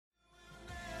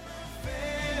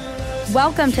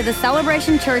Welcome to the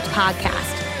Celebration Church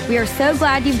podcast. We are so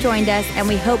glad you've joined us, and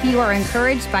we hope you are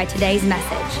encouraged by today's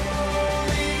message.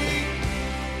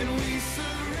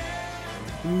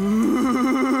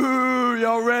 Ooh,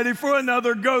 y'all ready for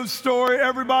another ghost story?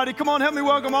 Everybody, come on, help me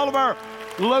welcome all of our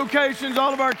locations,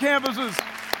 all of our campuses.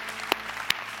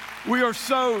 We are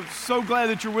so glad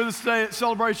that you're with us today at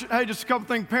Celebration. Hey, just a couple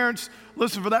things, parents.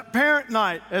 Listen, for that parent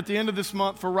night at the end of this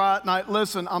month, for Riot Night,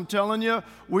 listen, I'm telling you,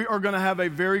 we are going to have a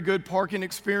very good parking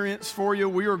experience for you.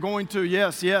 We are going to,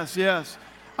 yes.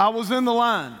 I was in the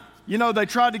line. You know, they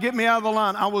tried to get me out of the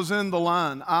line. I was in the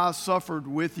line. I suffered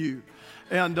with you.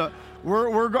 And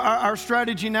our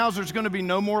strategy now is there's going to be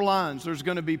no more lines. There's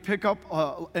going to be pick up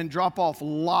and drop off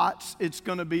lots. It's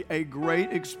going to be a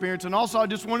great experience. And also, I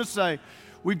just want to say,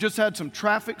 we've just had some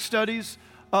traffic studies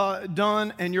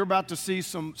done, and you're about to see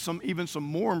some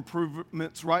more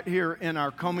improvements right here in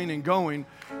our coming and going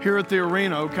here at the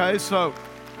arena, okay? So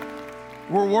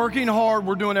we're working hard.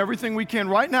 We're doing everything we can.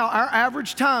 Right now, our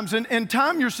average times, and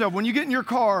time yourself, when you get in your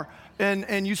car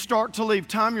and you start to leave,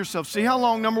 time yourself. See how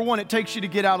long, number one, it takes you to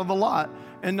get out of the lot.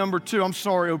 And number two, I'm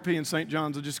sorry, OP and St.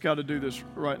 John's, I just got to do this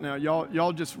right now.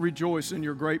 Y'all just rejoice in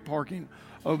your great parking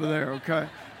over there, okay?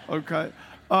 Okay.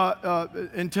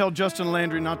 And tell Justin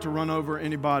Landry not to run over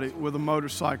anybody with a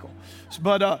motorcycle.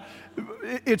 But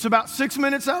it's about 6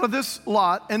 minutes out of this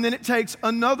lot, and then it takes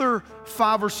another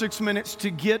 5 or 6 minutes to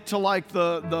get to like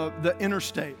the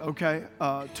interstate, okay?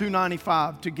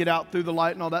 295 to get out through the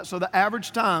light and all that. So the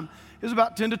average time is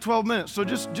about 10 to 12 minutes. So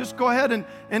just go ahead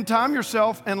and time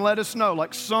yourself and let us know.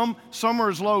 Like some are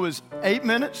as low as 8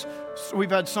 minutes. So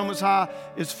we've had some as high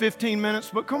as 15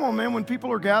 minutes. But come on, man, when people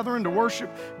are gathering to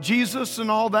worship Jesus and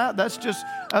all that,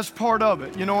 that's part of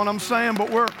it. You know what I'm saying?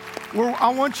 But I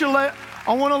want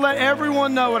to let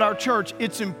everyone know at our church,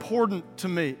 it's important to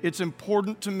me. It's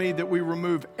important to me that we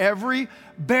remove every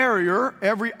barrier,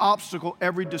 every obstacle,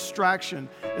 every distraction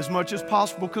as much as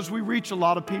possible, because we reach a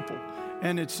lot of people.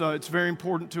 And it's very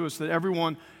important to us that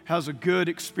everyone has a good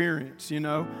experience, you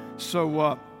know.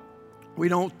 So we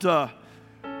don't,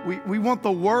 we want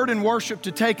the word and worship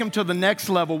to take them to the next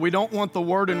level. We don't want the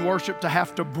word and worship to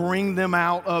have to bring them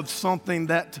out of something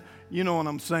that, you know what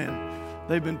I'm saying,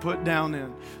 they've been put down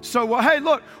in. So, hey,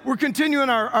 look, we're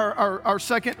continuing our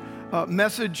second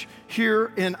message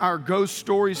here in our Ghost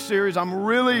Stories series. I'm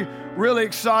really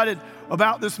excited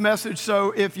about this message.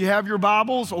 So if you have your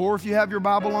Bibles, or if you have your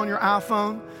Bible on your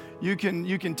iPhone, you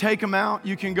can take them out.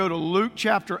 You can go to Luke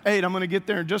chapter 8. I'm going to get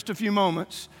there in just a few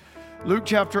moments. Luke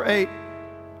chapter 8,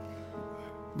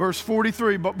 verse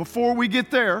 43. But before we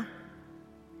get there,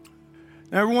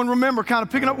 everyone remember, kind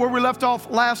of picking up where we left off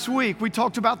last week, we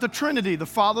talked about the Trinity, the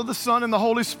Father, the Son, and the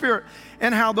Holy Spirit,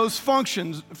 and how those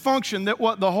function, that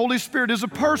what the Holy Spirit is a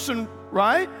person,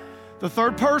 right? The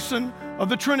third person of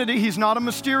the Trinity. He's not a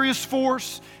mysterious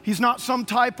force. He's not some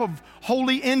type of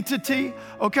holy entity.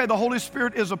 Okay, the Holy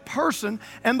Spirit is a person,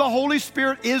 and the Holy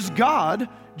Spirit is God,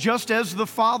 just as the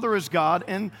Father is God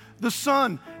and the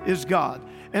Son is God.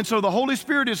 And so the Holy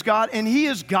Spirit is God, and He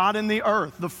is God in the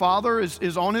earth. The Father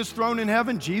is on His throne in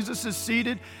heaven. Jesus is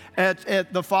seated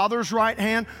at the Father's right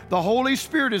hand. The Holy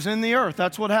Spirit is in the earth.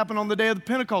 That's what happened on the day of the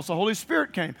Pentecost. The Holy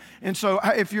Spirit came. And so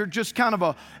if you're just kind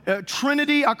of a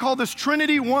Trinity, I call this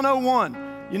Trinity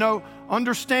 101. You know,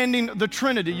 understanding the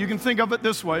Trinity, you can think of it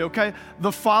this way, okay?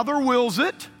 The Father wills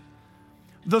it.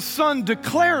 The Son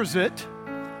declares it.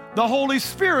 The Holy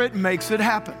Spirit makes it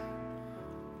happen.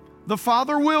 The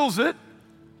Father wills it.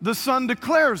 The Son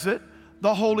declares it.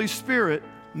 The Holy Spirit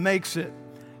makes it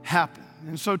happen.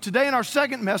 And so today in our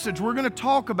second message, we're going to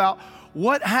talk about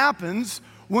what happens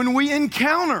when we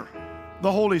encounter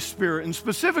the Holy Spirit, and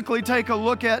specifically take a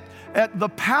look at the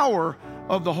power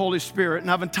of the Holy Spirit. And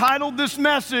I've entitled this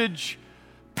message,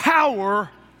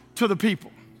 Power to the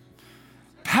People.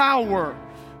 Power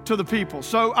to the people.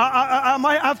 So I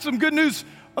might have some good news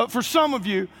for some of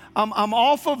you. I'm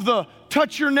off of the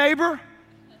touch your neighbor,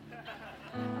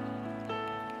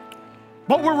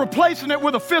 but we're replacing it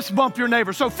with a fist bump your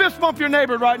neighbor. So fist bump your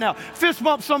neighbor right now. Fist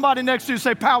bump somebody next to you.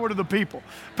 Say power to the people.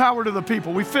 Power to the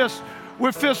people. We're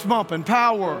fist bumping.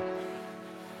 Power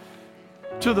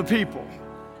to the people.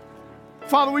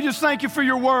 Father, we just thank you for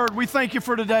your word. We thank you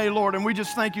for today, Lord. And we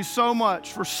just thank you so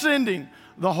much for sending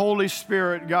the Holy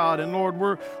Spirit, God. And Lord,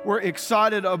 we're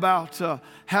excited about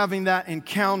having that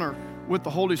encounter with the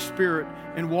Holy Spirit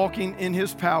and walking in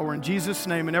His power. In Jesus'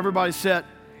 name. And everybody said,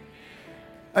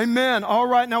 amen. All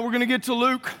right, now we're going to get to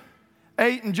Luke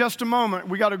 8 in just a moment.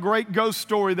 We got a great ghost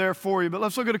story there for you, but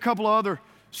let's look at a couple of other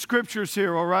scriptures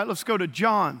here, all right? Let's go to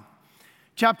John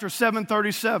chapter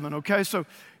 7:37, okay? So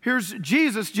here's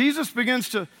Jesus. Jesus begins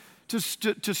to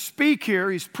to speak here.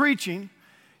 He's preaching.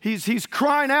 He's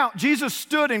crying out. Jesus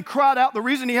stood and cried out. The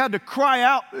reason he had to cry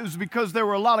out is because there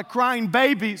were a lot of crying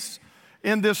babies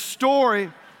in this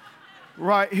story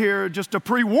right here. Just a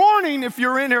pre-warning if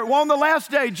you're in here. Well, on the last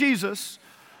day, Jesus,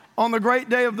 on the great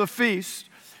day of the feast,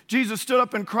 Jesus stood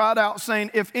up and cried out,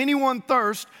 saying, "If anyone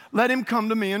thirsts, let him come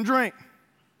to me and drink.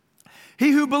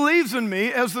 He who believes in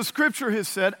me, as the scripture has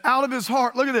said, out of his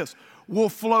heart," look at this, "will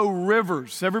flow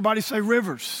rivers." Everybody say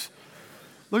rivers.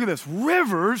 Look at this,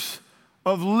 rivers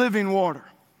of living water.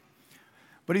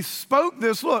 But he spoke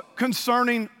this, look,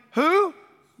 concerning who?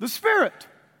 The Spirit,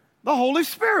 the Holy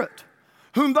Spirit,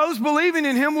 whom those believing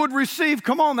in him would receive.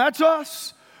 Come on, that's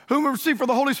us. Whom we receive, for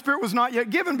the Holy Spirit was not yet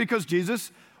given because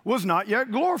Jesus was not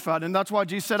yet glorified. And that's why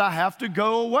Jesus said, I have to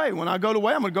go away. When I go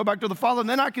away, I'm going to go back to the Father, and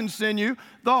then I can send you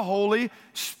the Holy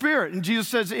Spirit. And Jesus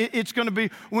says it's going to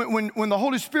be, when the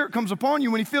Holy Spirit comes upon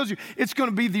you, when he fills you, it's going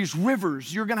to be these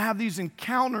rivers. You're going to have these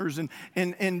encounters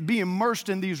and be immersed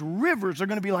in these rivers. They're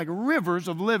going to be like rivers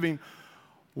of living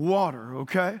water,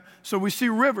 okay? So we see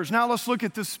rivers. Now let's look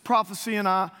at this prophecy in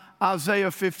Isaiah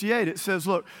 58. It says,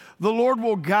 look, the Lord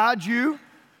will guide you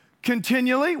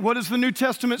continually. What does the New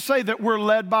Testament say? That we're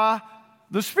led by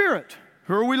the Spirit.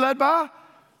 Who are we led by?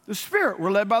 The Spirit. We're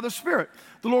led by the Spirit.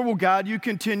 The Lord will guide you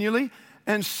continually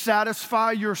and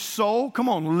satisfy your soul. Come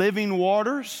on, living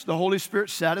waters. The Holy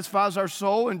Spirit satisfies our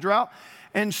soul in drought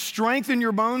and strengthen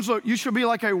your bones. Look, you shall be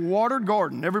like a watered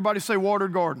garden. Everybody say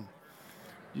watered garden.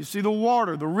 You see the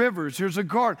water, the rivers. Here's a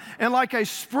garden. And like a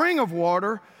spring of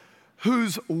water,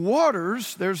 whose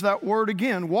waters, there's that word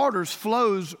again, waters,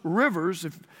 flows, rivers.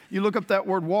 If you look up that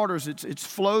word waters, it's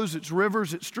flows, it's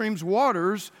rivers, it's streams.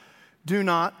 Waters do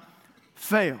not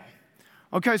fail.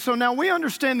 Okay, so now we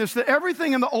understand this, that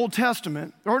everything in the Old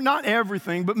Testament, or not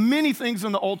everything, but many things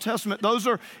in the Old Testament,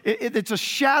 it's a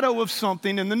shadow of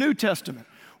something in the New Testament.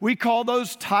 We call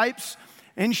those types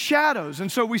and shadows.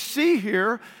 And so we see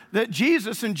here that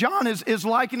Jesus, and John is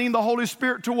likening the Holy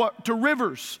Spirit to what? To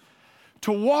rivers,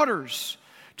 to waters,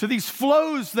 to these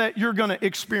flows that you're going to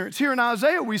experience. Here in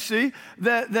Isaiah, we see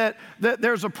that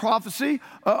there's a prophecy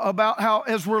about how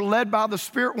as we're led by the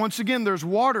Spirit, once again, there's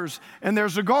waters and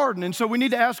there's a garden. And so we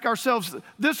need to ask ourselves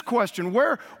this question: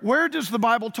 where does the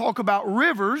Bible talk about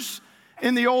rivers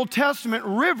in the Old Testament,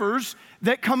 rivers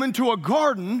that come into a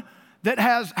garden that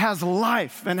has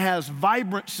life and has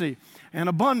vibrancy and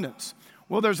abundance?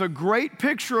 Well, there's a great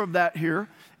picture of that here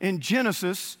in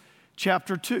Genesis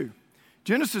chapter 2.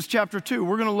 Genesis chapter 2,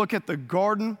 we're going to look at the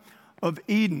Garden of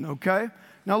Eden, okay?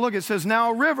 Now look, it says,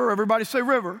 now a river, everybody say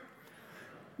river.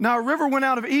 Now a river went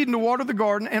out of Eden to water the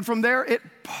garden, and from there it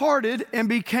parted and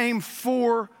became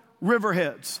 4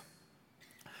 riverheads.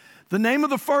 The name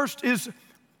of the first is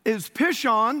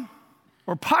Pishon,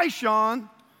 or Pishon.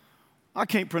 I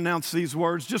can't pronounce these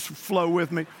words, just flow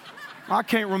with me. I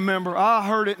can't remember. I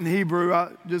heard it in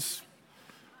Hebrew.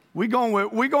 We going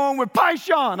with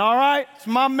Pishon, all right? It's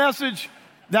my message.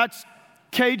 That's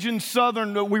Cajun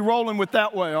Southern. We rolling with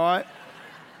that way, all right?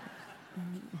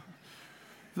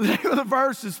 The name of the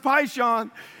verse is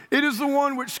Pishon. It is the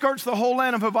one which skirts the whole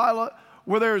land of Havilah,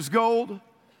 where there is gold.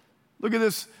 Look at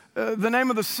this. The name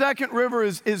of the second river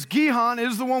is Gihon. It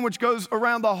is the one which goes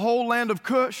around the whole land of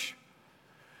Cush.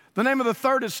 The name of the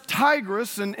third is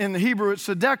Tigris. In the Hebrew, it's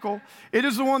Sedekel. It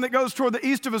is the one that goes toward the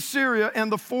east of Assyria.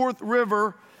 And the fourth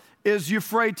river is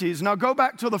Euphrates. Now go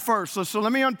back to the first. So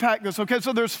let me unpack this. Okay,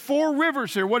 so there's 4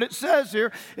 rivers here. What it says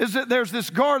here is that there's this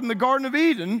garden, the Garden of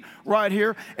Eden, right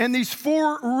here. And these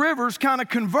 4 rivers kind of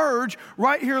converge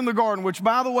right here in the garden, which,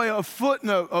 by the way, a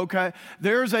footnote, okay?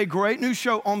 There's a great new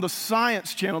show on the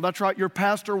Science Channel. That's right, your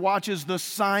pastor watches the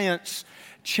Science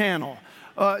Channel.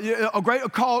 A great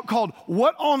called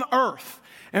What on Earth?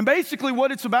 And basically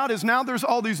what it's about is now there's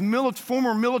all these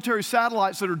former military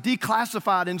satellites that are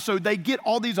declassified, and so they get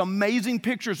all these amazing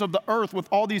pictures of the earth with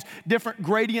all these different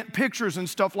gradient pictures and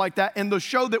stuff like that. And the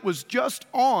show that was just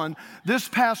on this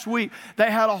past week, they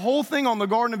had a whole thing on the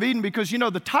Garden of Eden because, you know,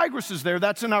 the Tigris is there.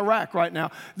 That's in Iraq right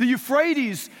now. The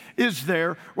Euphrates is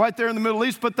there, right there in the Middle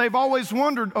East. But they've always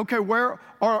wondered, okay, where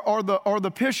are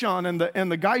the Pishon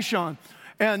and the Gishon?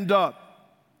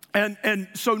 And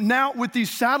so now with these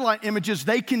satellite images,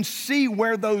 they can see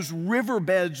where those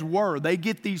riverbeds were. They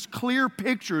get these clear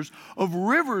pictures of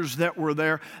rivers that were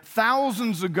there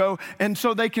thousands ago. And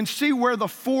so they can see where the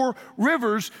 4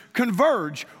 rivers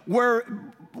converge, where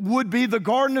would be the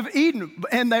Garden of Eden.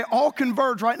 And they all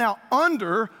converge right now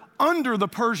under the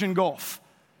Persian Gulf.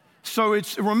 So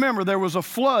remember, there was a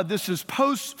flood. This is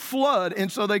post-flood, and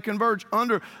so they converge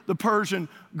under the Persian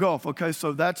Gulf. Okay,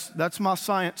 so that's my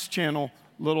Science Channel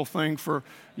little thing for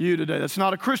you today. That's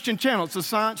not a Christian channel, it's a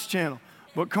Science Channel.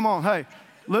 But come on, hey,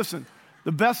 listen,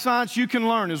 the best science you can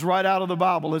learn is right out of the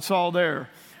Bible. It's all there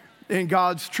in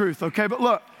God's truth, okay? But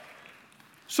look,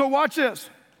 so watch this.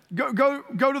 Go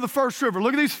to the first river.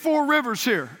 Look at these 4 rivers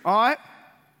here, all right?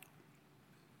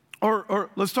 Or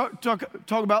let's talk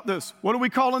about this. What are we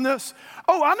calling this?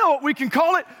 Oh, I know what we can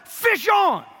call it. Fish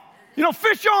on. You know,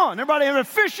 fish on. Everybody have a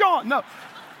fish on. No,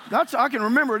 I can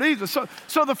remember it easily.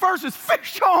 So the first is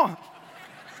fish on.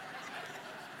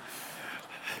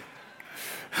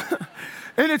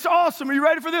 And it's awesome. Are you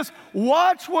ready for this?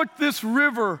 Watch what this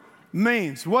river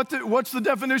means. What's the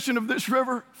definition of this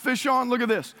river? Fish on. Look at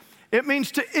this. It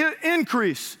means to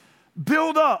increase,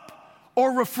 build up,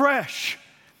 or refresh.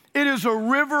 It is a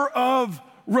river of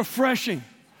refreshing.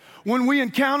 When we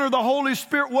encounter the Holy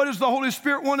Spirit, what does the Holy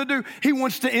Spirit want to do? He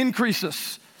wants to increase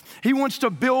us. He wants to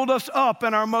build us up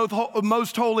in our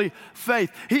most holy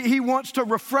faith. He wants to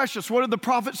refresh us. What did the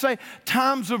prophet say?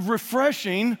 Times of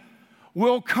refreshing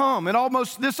will come.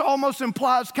 This almost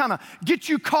implies kind of get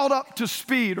you caught up to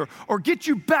speed or get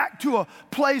you back to a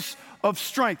place of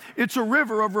strength. It's a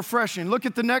river of refreshing. Look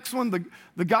at the next one,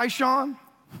 the Gihon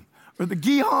or the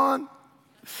Gihon.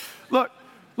 Look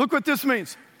what this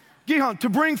means. Gihon, to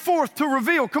bring forth, to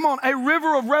reveal. Come on, a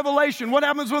river of revelation. What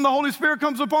happens when the Holy Spirit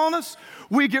comes upon us?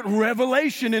 We get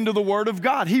revelation into the Word of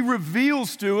God. He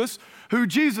reveals to us who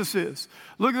Jesus is.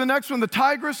 Look at the next one, the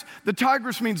Tigris. The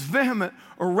Tigris means vehement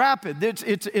or rapid.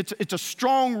 It's a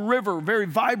strong river, very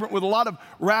vibrant with a lot of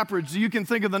rapids. You can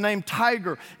think of the name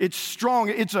Tiger. It's strong.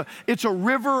 It's a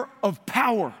river of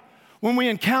power. When we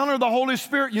encounter the Holy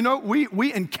Spirit, you know,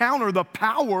 we encounter the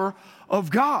power of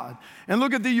God. And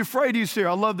look at the Euphrates here.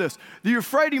 I love this. The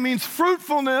Euphrates means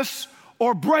fruitfulness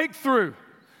or breakthrough.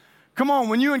 Come on,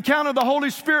 when you encounter the Holy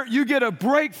Spirit, you get a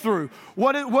breakthrough.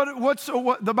 What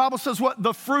the Bible says, what?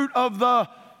 The fruit of the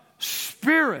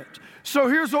Spirit. So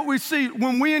here's what we see.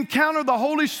 When we encounter the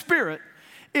Holy Spirit,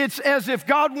 it's as if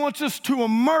God wants us to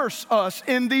immerse us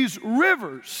in these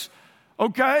rivers,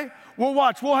 okay? Well,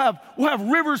 watch, we'll have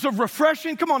rivers of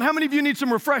refreshing. Come on, how many of you need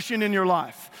some refreshing in your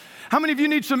life? How many of you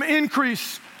need some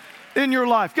increase in your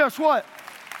life? Guess what?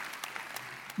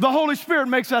 The Holy Spirit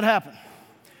makes that happen.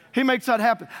 He makes that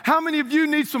happen. How many of you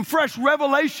need some fresh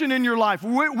revelation in your life?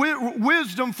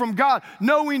 Wisdom from God,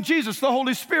 knowing Jesus, the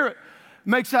Holy Spirit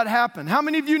makes that happen. How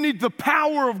many of you need the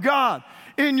power of God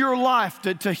in your life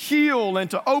to heal and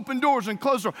to open doors and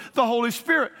close doors? The Holy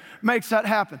Spirit makes that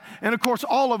happen. And of course,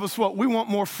 all of us, we want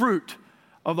more fruit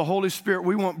of the Holy Spirit.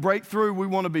 We want breakthrough. We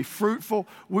want to be fruitful.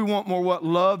 We want more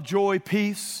love, joy,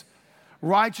 peace,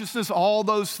 righteousness, all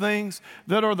those things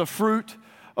that are the fruit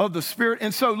of the Spirit.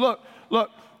 And so look,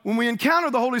 when we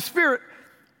encounter the Holy Spirit,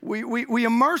 we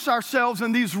immerse ourselves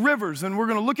in these rivers. And we're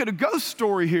going to look at a ghost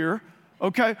story here,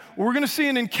 okay? We're going to see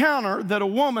an encounter that a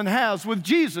woman has with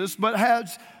Jesus, but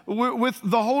has with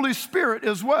the Holy Spirit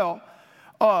as well,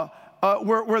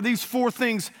 where these 4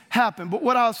 things happen. But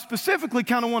what I specifically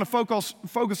kind of want to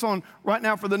focus on right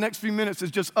now for the next few minutes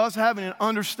is just us having an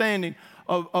understanding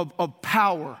of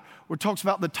power, where it talks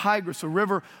about the Tigris, a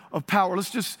river of power.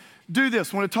 Let's just do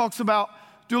this. When it talks about,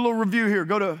 do a little review here.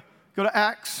 Go to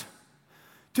Acts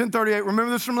 10:38.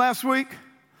 Remember this from last week?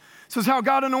 It says how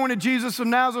God anointed Jesus of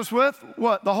Nazareth with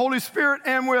what? The Holy Spirit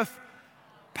and with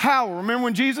power. Remember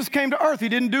when Jesus came to earth, he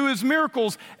didn't do his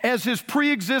miracles as his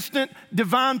pre-existent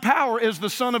divine power as the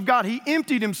Son of God. He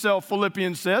emptied himself,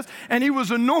 Philippians says, and he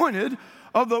was anointed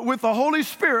with the Holy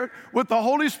Spirit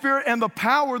and the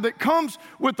power that comes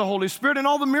with the Holy Spirit. And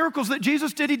all the miracles that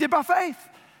Jesus did, he did by faith.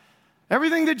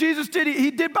 Everything that Jesus did,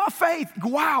 he did by faith.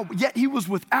 Wow, yet he was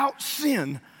without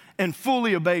sin and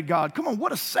fully obeyed God. Come on,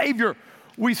 what a Savior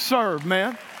we serve,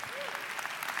 man.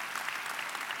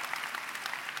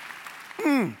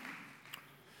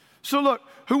 So look,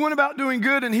 who went about doing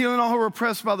good and healing all who were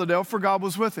oppressed by the devil, for God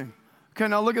was with him. Okay,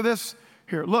 now look at this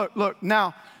here. Look.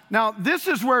 Now this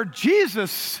is where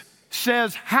Jesus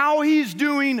says how he's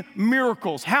doing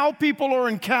miracles, how people are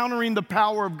encountering the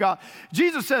power of God.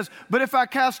 Jesus says, but if I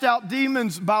cast out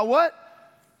demons by what?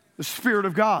 The Spirit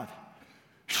of God.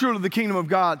 Surely the kingdom of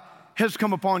God has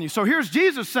come upon you. So here's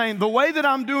Jesus saying, the way that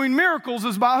I'm doing miracles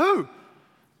is by who?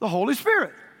 The Holy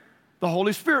Spirit. The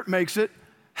Holy Spirit makes it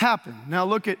happen. Now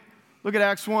look at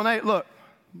Acts 1:8. Look.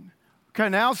 Okay,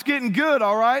 now it's getting good,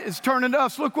 all right? It's turning to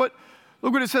us. Look what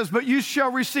it says. But you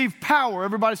shall receive power.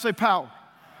 Everybody say power.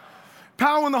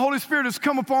 Power when the Holy Spirit has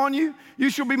come upon you. You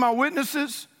shall be my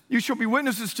witnesses. You shall be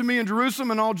witnesses to me in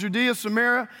Jerusalem and all Judea,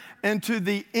 Samaria, and to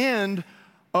the end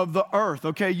of the earth.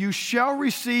 Okay, you shall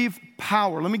receive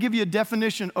power. Let me give you a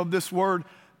definition of this word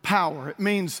power. It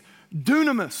means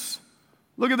dunamis.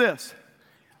 Look at this.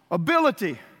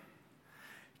 Ability,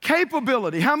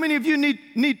 Capability. How many of you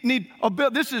need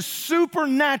ability? This is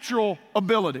supernatural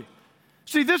ability.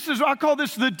 See, I call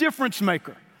this the difference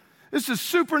maker. This is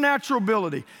supernatural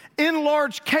ability.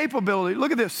 Enlarged capability.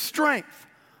 Look at this. Strength,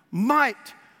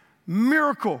 might,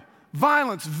 miracle,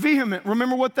 violence, vehement.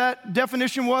 Remember what that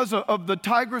definition was of the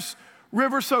Tigris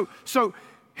River? So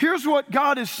here's what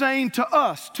God is saying to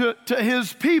us, to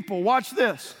his people. Watch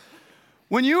this.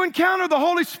 When you encounter the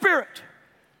Holy Spirit,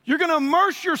 you're going to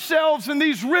immerse yourselves in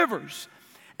these rivers,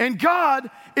 and God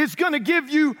is going to give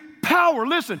you power.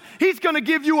 Listen, he's going to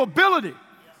give you ability.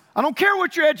 I don't care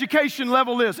what your education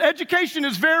level is. Education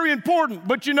is very important,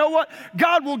 but you know what?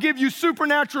 God will give you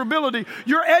supernatural ability.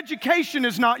 Your education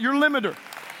is not your limiter.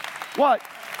 What?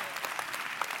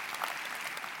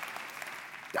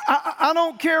 I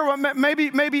don't care.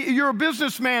 Maybe you're a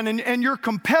businessman and you're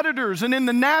competitors, and in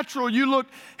the natural you look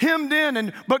hemmed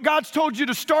in, but God's told you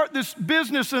to start this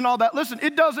business and all that. Listen,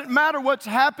 it doesn't matter what's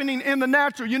happening in the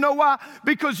natural. You know why?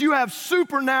 Because you have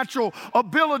supernatural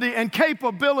ability and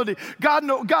capability.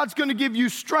 God's going to give you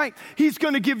strength. He's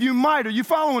going to give you might. Are you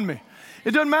following me?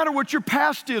 It doesn't matter what your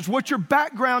past is, what your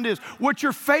background is, what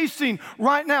you're facing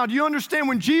right now. Do you understand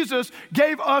when Jesus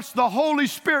gave us the Holy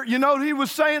Spirit, you know what he was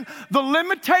saying? The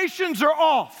limitations are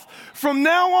off. From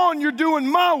now on, you're doing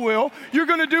my will. You're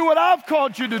going to do what I've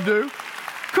called you to do.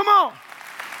 Come on.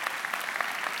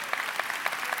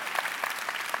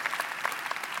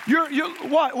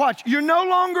 Watch. You're no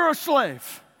longer a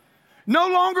slave. No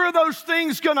longer are those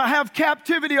things going to have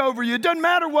captivity over you. It doesn't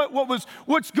matter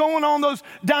what's going on, those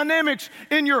dynamics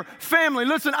in your family.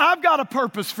 Listen, I've got a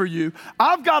purpose for you.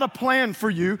 I've got a plan for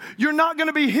you. You're not going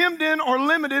to be hemmed in or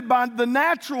limited by the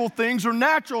natural things or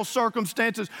natural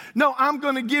circumstances. No, I'm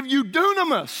going to give you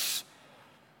dunamis.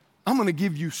 I'm going to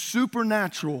give you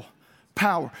supernatural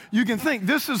power. You can think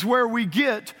this is where we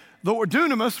get the word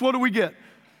dunamis. What do we get?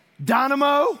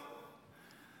 Dynamo,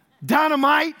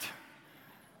 dynamite.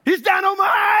 He's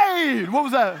dynamite! What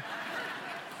was that?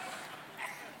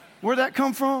 Where'd that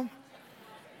come from?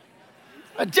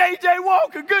 A J.J.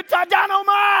 Walker, good time,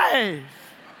 dynamite!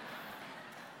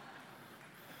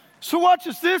 So watch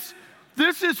this.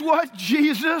 This is what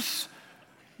Jesus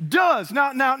does.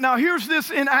 Now, here's this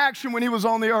in action when he was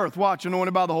on the earth. Watch,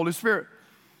 anointed by the Holy Spirit.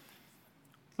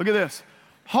 Look at this.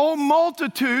 Whole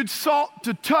multitudes sought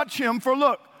to touch him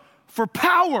for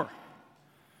power.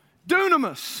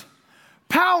 Dunamis.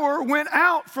 Power went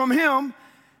out from him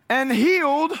and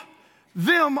healed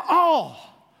them all.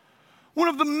 One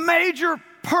of the major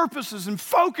purposes and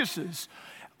focuses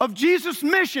of Jesus'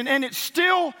 mission, and it's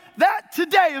still that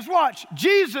today, is watch.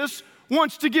 Jesus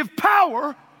wants to give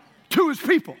power to his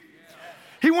people.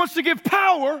 He wants to give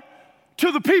power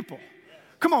to the people.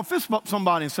 Come on, fist bump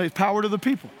somebody and say, power to the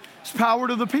people. It's power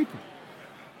to the people.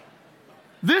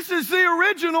 This is the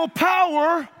original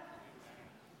power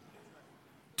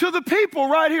to the people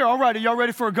right here. All right, are y'all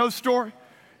ready for a ghost story?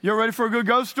 Y'all ready for a good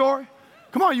ghost story?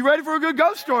 Come on, you ready for a good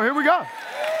ghost story? Here we go.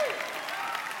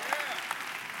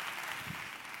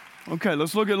 Okay,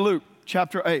 let's look at Luke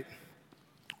chapter 8.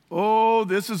 Oh,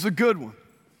 this is a good one.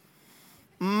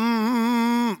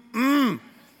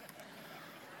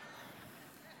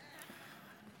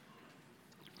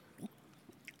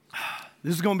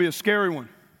 This is going to be a scary one.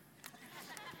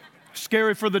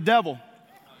 Scary for the devil.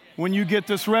 When you get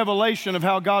this revelation of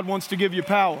how God wants to give you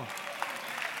power.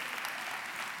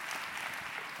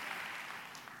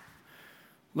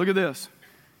 Look at this.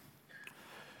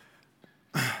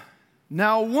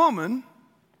 Now a woman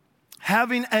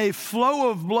having a flow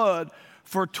of blood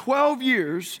for 12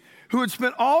 years, who had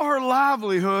spent all her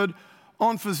livelihood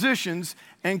on physicians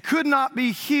and could not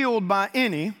be healed by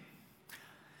any,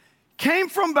 came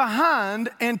from behind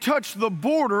and touched the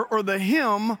border or the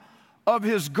hem of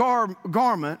his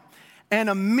garment, and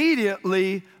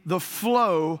immediately the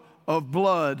flow of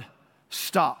blood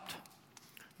stopped.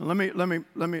 Let's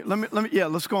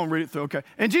go and read it through, okay.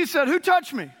 And Jesus said, who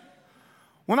touched me?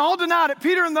 When all denied it,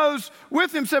 Peter and those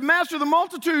with him said, Master, the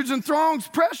multitudes and throngs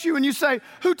press you, and you say,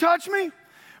 who touched me?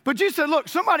 But Jesus said, look,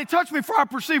 somebody touched me, for I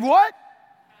perceive what?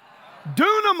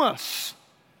 Dunamis.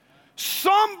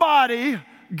 Somebody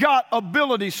got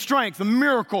ability, strength, a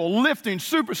miracle, lifting,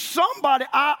 somebody,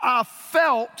 I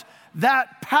felt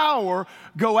that power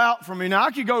go out from me. Now,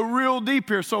 I could go real deep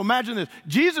here, so imagine this.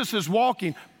 Jesus is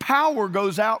walking, power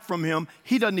goes out from him.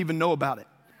 He doesn't even know about it.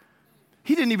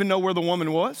 He didn't even know where the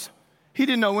woman was. He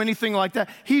didn't know anything like that.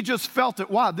 He just felt it.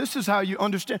 Wow, this is how you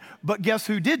understand. But guess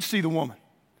who did see the woman?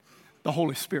 The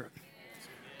Holy Spirit.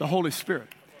 The Holy Spirit.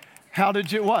 How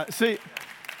did you, what? See,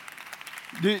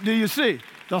 do you see?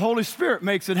 The Holy Spirit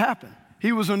makes it happen.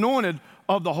 He was anointed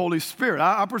of the Holy Spirit.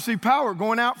 I perceive power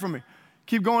going out from me.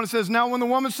 Keep going. It says, now when the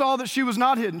woman saw that she was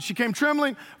not hidden, she came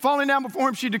trembling, falling down before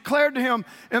him. She declared to him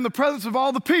in the presence of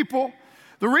all the people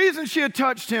the reason she had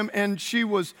touched him, and she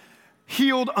was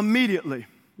healed immediately.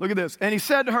 Look at this. And he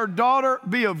said to her, daughter,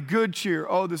 be of good cheer.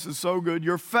 Oh, this is so good.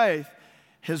 Your faith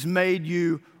has made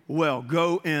you well.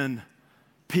 Go in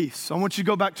peace. I want you to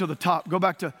go back to the top. Go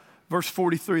back to verse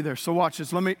 43 there. So watch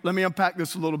this. Let me unpack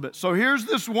this a little bit. So here's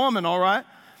this woman, all right?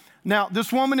 Now,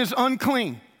 this woman is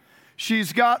unclean.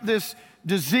 She's got this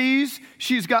disease.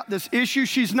 She's got this issue.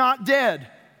 She's not dead,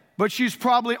 but she's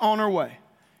probably on her way.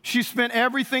 She spent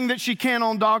everything that she can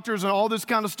on doctors and all this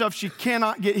kind of stuff. She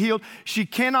cannot get healed. She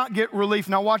cannot get relief.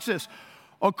 Now watch this.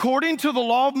 According to the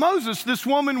law of Moses, this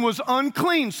woman was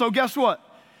unclean. So guess what?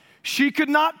 She could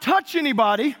not touch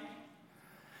anybody.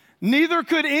 Neither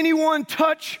could anyone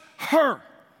touch her.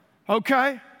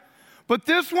 Okay? But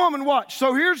this woman, watch.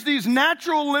 So here's these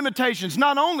natural limitations.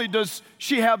 Not only does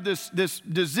she have this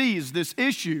disease, this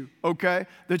issue, okay,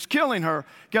 that's killing her,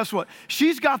 guess what?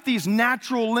 She's got these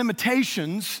natural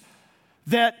limitations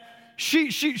that she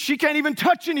can't even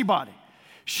touch anybody.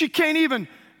 She can't even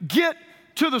get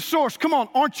to the source. Come on,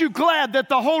 aren't you glad that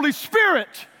the Holy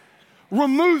Spirit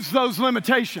removes those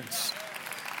limitations?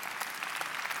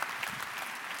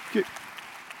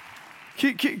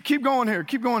 Keep going here.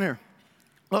 Keep going here.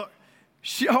 Look.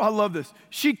 I love this.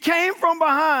 She came from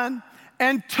behind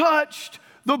and touched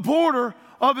the border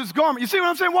of his garment. You see what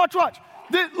I'm saying? Watch.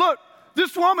 Look,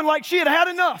 this woman, like she had had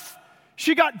enough.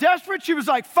 She got desperate. She was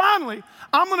like, finally,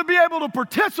 I'm going to be able to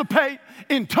participate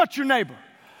in touch your neighbor.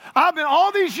 I've been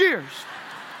all these years.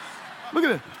 Look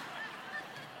at this.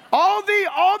 All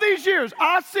these years,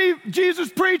 I see Jesus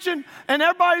preaching, and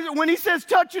everybody, when he says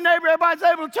touch your neighbor, everybody's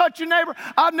able to touch your neighbor.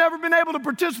 I've never been able to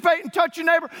participate in touch your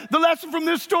neighbor. The lesson from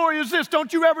this story is this: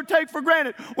 don't you ever take for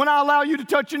granted when I allow you to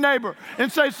touch your neighbor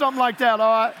and say something like that, all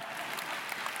right?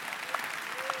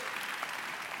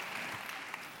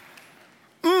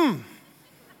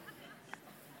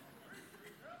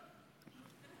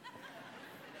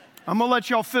 I'm going to let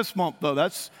y'all fist bump, though.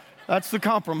 That's the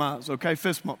compromise, okay?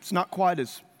 Fist bumps. Not quite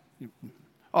as...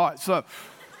 All right, so...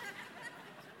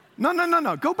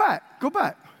 No. Go back.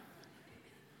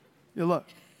 Yeah,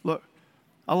 look.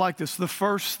 I like this. The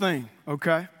first thing,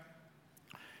 okay?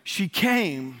 She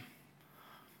came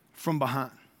from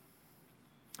behind.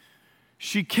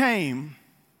 She came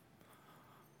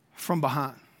from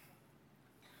behind.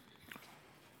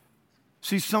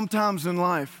 See, sometimes in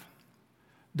life,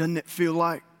 doesn't it feel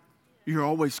like you're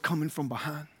always coming from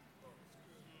behind?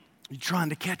 You're trying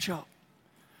to catch up.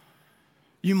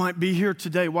 You might be here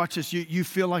today, watch this, you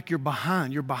feel like you're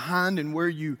behind. You're behind in where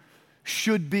you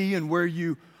should be and where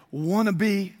you want to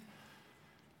be.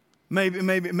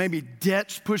 Maybe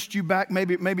debt's pushed you back.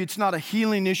 Maybe it's not a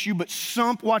healing issue, but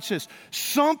watch this.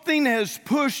 Something has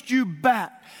pushed you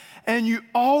back, and you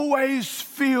always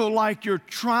feel like you're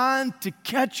trying to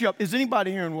catch up. Is anybody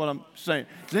hearing what I'm saying?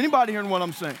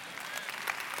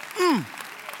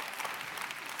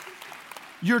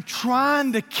 You're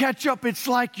trying to catch up. It's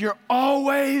like you're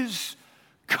always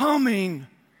coming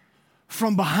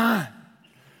from behind.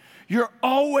 You're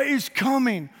always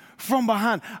coming from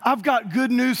behind. I've got good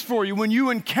news for you. When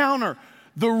you encounter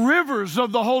the rivers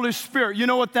of the Holy Spirit, you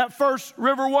know what that first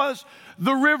river was?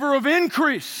 The river of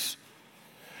increase.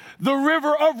 The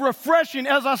river of refreshing.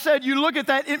 As I said, you look at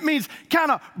that, it means kind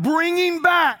of bringing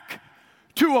back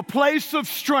to a place of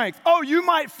strength. Oh, you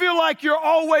might feel like you're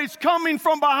always coming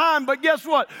from behind, but guess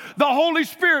what? The Holy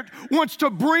Spirit wants to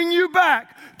bring you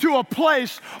back to a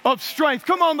place of strength.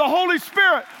 Come on, the Holy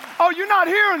Spirit. Oh, you're not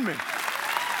hearing me.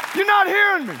 You're not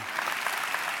hearing me.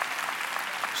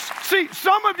 See,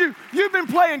 some of you, you've been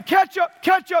playing catch up.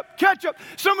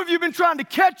 Some of you have been trying to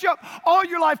catch up all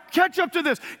your life. Catch up to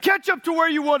this. Catch up to where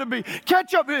you want to be.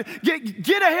 Catch up,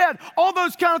 get ahead, all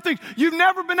those kind of things. You've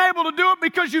never been able to do it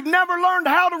because you've never learned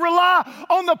how to rely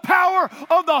on the power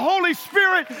of the Holy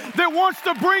Spirit that wants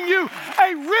to bring you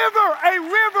a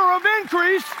river of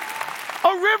increase,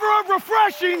 a river of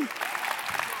refreshing.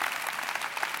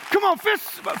 Come on,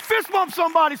 fist bump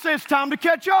somebody. Say, it's time to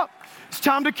catch up. It's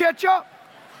time to catch up.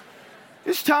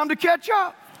 It's time to catch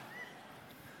up.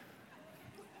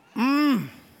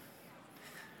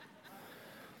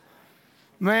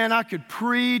 Man, I could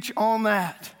preach on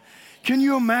that. Can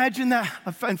you imagine that?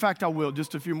 In fact, I will,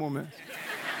 just a few more minutes.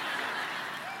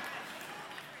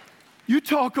 You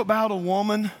talk about a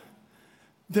woman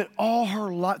that all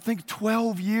her life, I think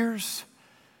 12 years,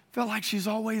 felt like she's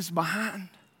always behind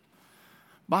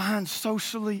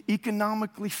socially,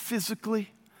 economically,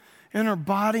 physically, in her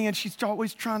body, and she's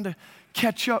always trying to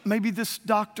catch up. Maybe this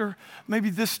doctor, maybe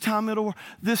this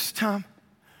time.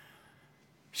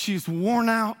 She's worn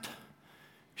out.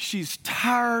 She's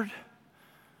tired.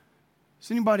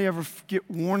 Does anybody ever get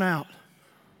worn out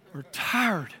or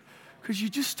tired because you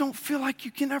just don't feel like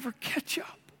you can ever catch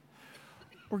up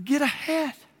or get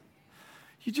ahead?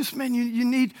 You just, man, you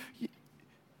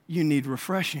need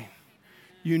refreshing.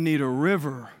 You need a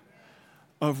river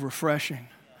of refreshing.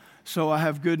 So I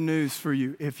have good news for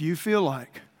you. If you feel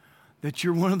like that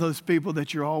you're one of those people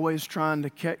that you're always trying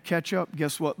to catch up,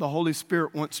 guess what? The Holy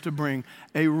Spirit wants to bring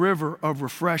a river of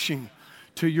refreshing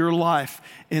to your life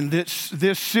in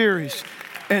this series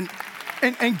and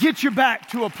get you back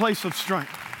to a place of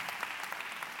strength.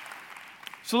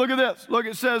 So look at this. Look,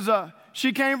 it says,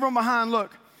 she came from behind,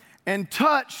 look, and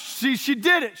touched. See, she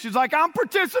did it. She's like, I'm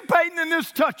participating in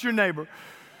this. Touch your neighbor.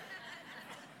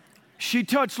 She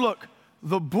touched, look,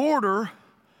 the border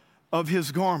of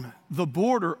his garment. The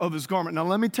border of his garment. Now,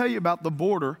 let me tell you about the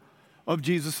border of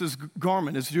Jesus'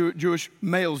 garment, as Jewish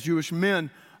males, Jewish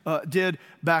men did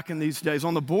back in these days.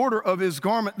 On the border of his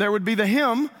garment, there would be the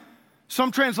hem.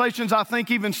 Some translations, I think,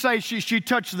 even say she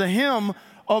touched the hem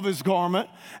of his garment.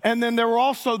 And then there were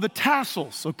also the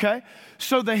tassels, okay?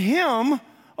 So the hem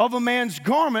of a man's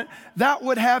garment, that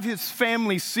would have his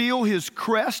family seal, his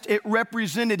crest. It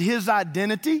represented his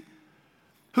identity,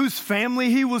 whose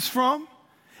family he was from.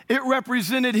 It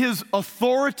represented his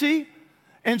authority.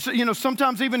 And so,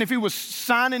 sometimes even if he was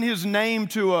signing his name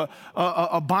to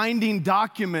a binding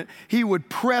document, he would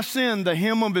press in the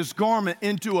hem of his garment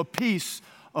into a piece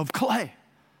of clay,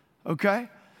 okay?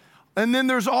 And then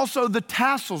there's also the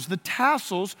tassels. The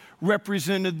tassels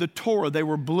represented the Torah. They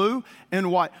were blue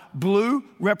and white. Blue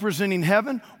representing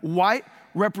heaven, white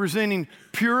representing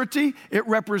purity. It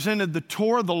represented the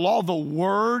Torah, the law, the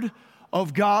word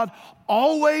of God,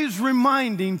 always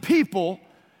reminding people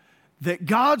that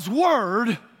God's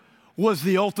word was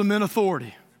the ultimate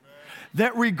authority.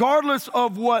 That regardless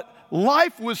of what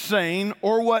life was saying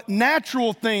or what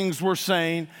natural things were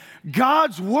saying,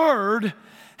 God's word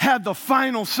had the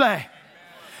final say.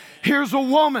 Here's a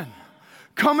woman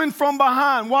coming from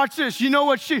behind. Watch this. You know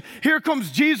what here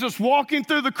comes Jesus walking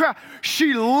through the crowd.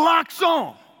 She locks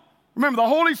on. Remember, the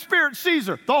Holy Spirit sees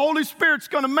her. The Holy Spirit's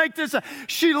going to make this.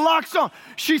 She locks on.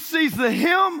 She sees the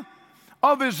hem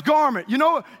of his garment. You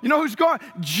know whose garment?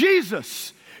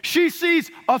 Jesus. She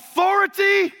sees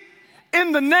authority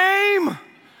in the name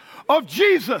of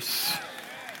Jesus.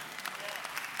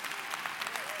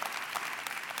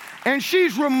 And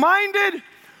she's reminded,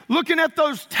 looking at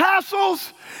those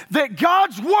tassels, that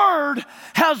God's word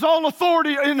has all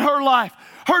authority in her life.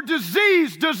 Her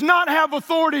disease does not have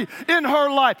authority in her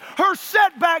life. Her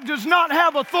setback does not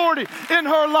have authority in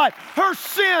her life. Her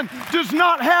sin does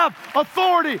not have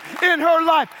authority in her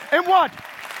life. And what?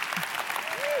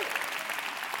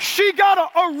 She got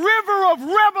a river of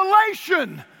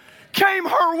revelation came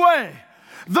her way.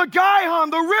 The Gihon,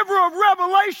 the river of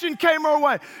revelation came her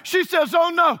way. She says,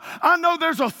 oh no, I know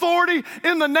there's authority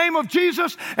in the name of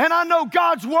Jesus, and I know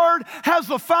God's word has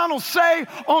the final say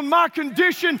on my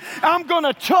condition. I'm going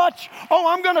to touch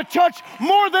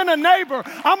more than a neighbor.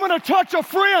 I'm going to touch a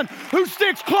friend who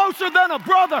sticks closer than a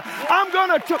brother. I'm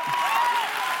going to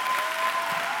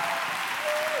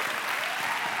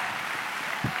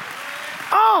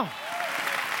Oh,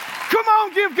 come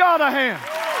on, give God a hand.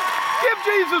 Give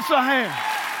Jesus a hand.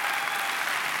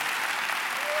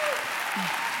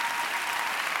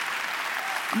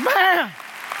 Man,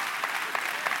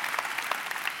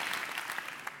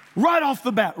 right off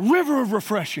the bat, river of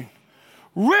refreshing,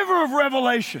 river of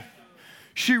revelation.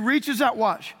 She reaches out,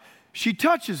 watch, she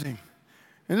touches him.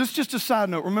 And this is just a side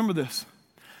note, remember this.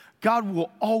 God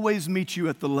will always meet you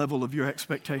at the level of your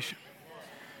expectation.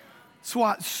 That's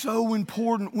why it's so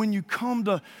important when you come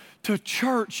to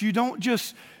church, you don't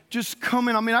just come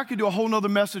in. I mean, I could do a whole nother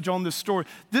message on this story.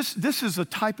 This is a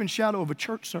type and shadow of a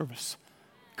church service.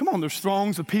 Come on, there's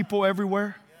throngs of people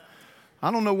everywhere.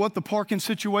 I don't know what the parking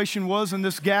situation was in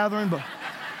this gathering, but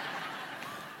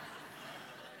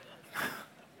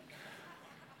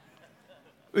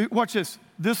watch this.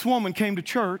 This woman came to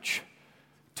church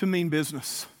to mean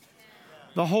business.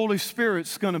 The Holy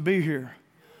Spirit's going to be here.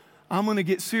 I'm going to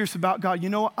get serious about God. You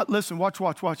know what? Listen, watch.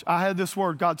 I had this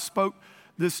word. God spoke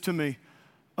this to me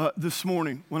this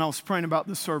morning when I was praying about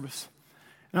this service.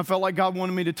 And I felt like God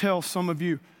wanted me to tell some of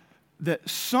you that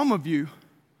some of you,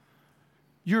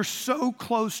 you're so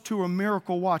close to a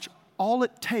miracle. Watch, all it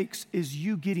takes is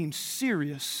you getting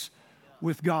serious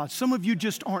with God. Some of you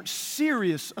just aren't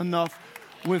serious enough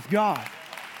with God.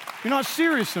 You're not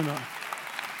serious enough.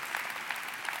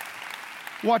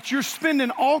 Watch, you're spending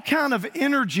all kind of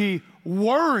energy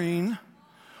worrying.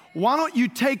 Why don't you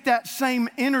take that same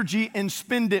energy and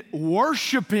spend it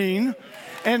worshiping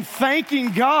and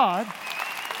thanking God?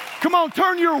 Come on,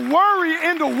 turn your worry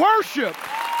into worship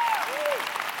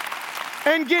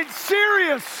and get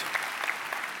serious.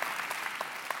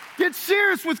 Get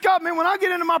serious with God. Man, when I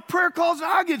get into my prayer closet,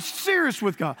 I get serious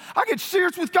with God. I get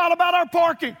serious with God about our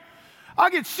parking. I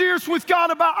get serious with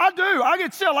God about, I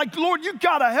get serious. Like, Lord, you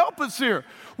got to help us here.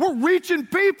 We're reaching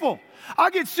people. I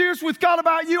get serious with God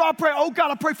about you. I pray, oh God,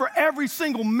 I pray for every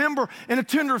single member and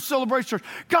attender of Celebration Church.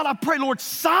 God, I pray, Lord,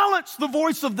 silence the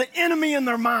voice of the enemy in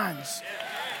their minds.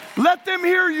 Let them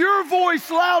hear your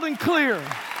voice loud and clear.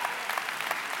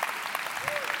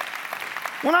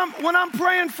 When I'm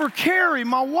praying for Carrie,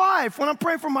 my wife, when I'm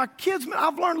praying for my kids, man,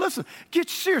 I've learned, listen, get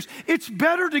serious. It's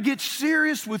better to get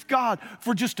serious with God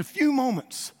for just a few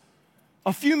moments,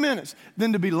 a few minutes,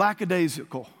 than to be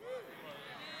lackadaisical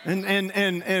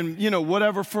and you know,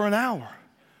 whatever for an hour.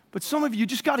 But some of you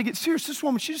just got to get serious. This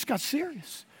woman, she just got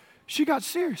serious. She got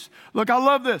serious. Look, I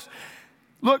love this.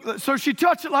 Look, so she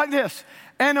touched it like this,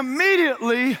 and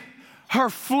immediately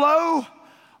her flow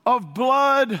of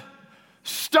blood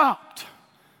stopped.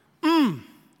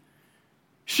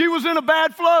 She was in a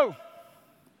bad flow.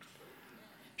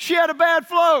 She had a bad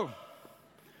flow.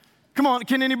 Come on,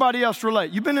 can anybody else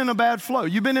relate? You've been in a bad flow.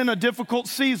 You've been in a difficult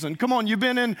season. Come on, you're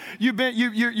in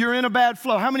a bad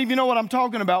flow. How many of you know what I'm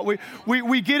talking about?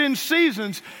 We get in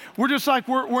seasons, we're just like,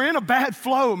 we're in a bad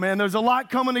flow, man. There's a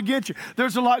lot coming against you.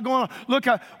 There's a lot going on. Look,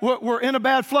 we're in a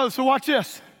bad flow. So watch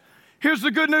this. Here's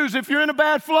the good news. If you're in a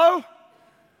bad flow,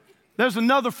 there's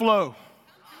another flow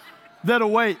that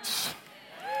awaits.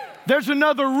 There's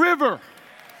another river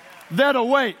that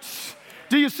awaits.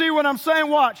 Do you see what I'm saying?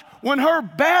 Watch. When her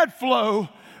bad flow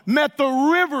met the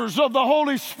rivers of the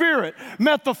Holy Spirit,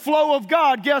 met the flow of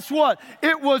God, guess what?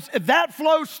 That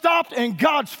flow stopped and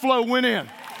God's flow went in.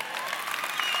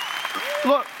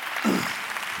 Look.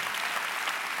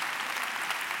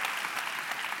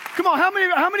 Come on, how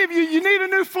many of you need a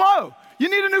new flow? You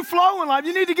need a new flow in life.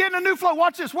 You need to get in a new flow.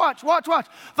 Watch this, watch.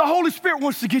 The Holy Spirit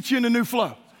wants to get you in a new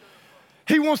flow.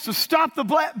 He wants to stop the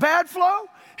bad flow.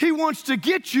 He wants to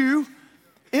get you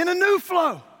in a new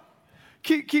flow.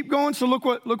 Keep going. So look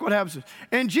what happens.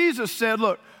 And Jesus said,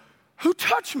 look, who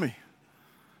touched me?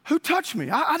 Who touched me?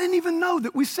 I didn't even know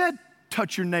that we said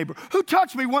touch your neighbor. Who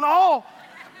touched me? When all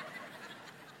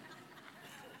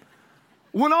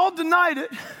denied it,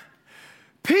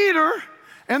 Peter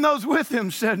and those with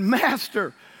him said,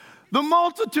 Master, the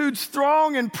multitudes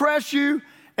throng and press you,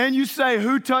 and you say,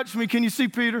 who touched me? Can you see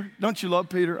Peter? Don't you love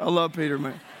Peter? I love Peter,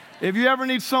 man. If you ever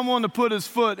need someone to put his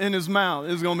foot in his mouth,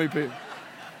 it's going to be Peter.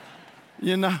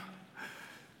 You know?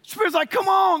 Spirit's like, come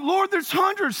on, Lord, there's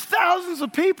hundreds, thousands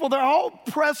of people. They're all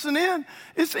pressing in.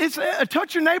 It's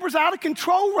touch your neighbor's out of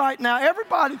control right now.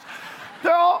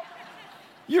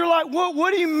 You're like,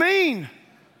 what do you mean?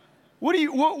 What do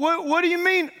you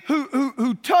mean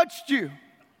who touched you?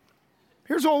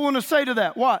 Here's what I want to say to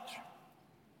that. Watch.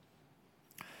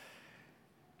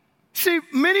 See,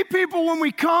 many people when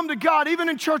we come to God, even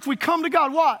in church, we come to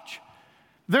God, watch.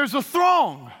 There's a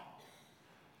throng.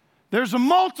 There's a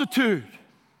multitude.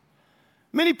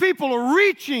 Many people are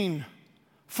reaching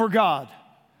for God,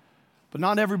 but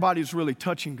not everybody's really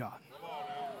touching God.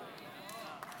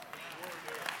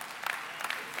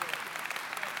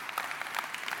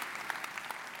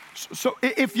 So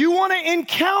if you want to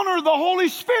encounter the Holy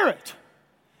Spirit,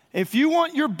 if you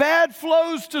want your bad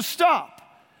flows to stop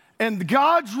and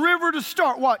God's river to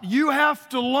start, what? You have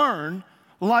to learn,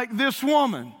 like this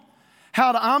woman,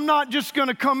 I'm not just going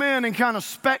to come in and kind of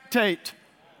spectate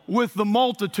with the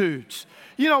multitudes.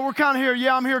 You know, we're kind of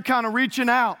here, I'm here kind of reaching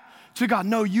out to God.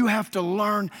 No, you have to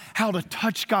learn how to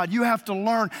touch God. You have to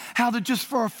learn how to just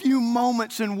for a few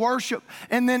moments in worship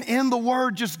and then in the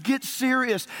Word just get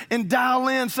serious and dial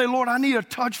in. Say, Lord, I need a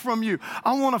touch from you.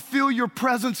 I want to feel your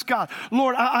presence, God.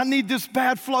 Lord, I need this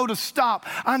bad flow to stop.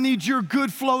 I need your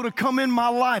good flow to come in my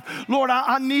life. Lord,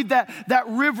 I need that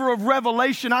river of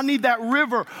revelation. I need that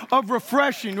river of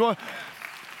refreshing.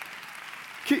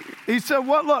 He said,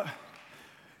 what? Look.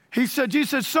 He said, Jesus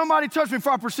said, somebody touched me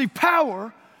for I perceive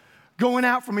power going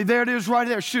out from me. There it is right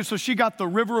there. So she got the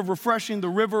river of refreshing, the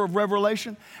river of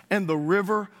revelation, and the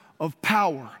river of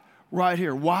power right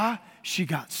here. Why? She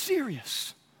got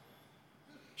serious.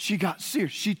 She got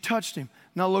serious. She touched him.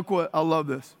 Now look what, I love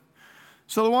this.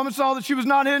 So the woman saw that she was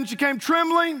not hidden. She came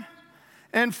trembling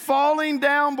and falling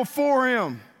down before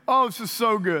him. Oh, this is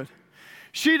so good.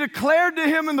 She declared to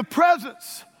him in the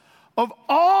presence of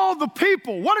all the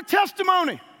people. What a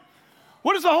testimony.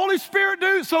 What does the Holy Spirit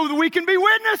do? So that we can be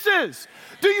witnesses.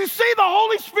 Do you see the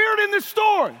Holy Spirit in this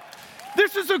story?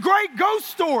 This is a great ghost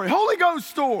story, Holy Ghost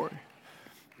story.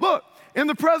 Look, in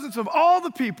the presence of all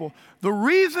the people, the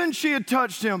reason she had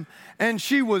touched him and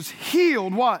she was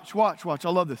healed. Watch. I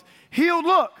love this. Healed,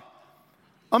 look,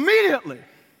 immediately.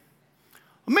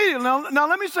 Immediately. Now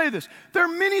let me say this. There are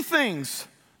many things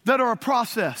that are a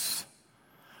process.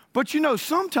 But you know,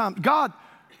 sometimes God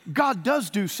does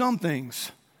do some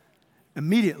things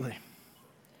immediately.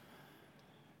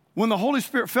 When the Holy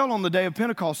Spirit fell on the day of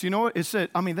Pentecost, you know what? It said,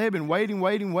 I mean, they had been waiting.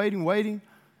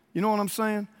 You know what I'm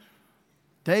saying?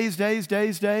 Days.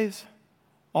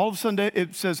 All of a sudden,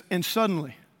 it says, and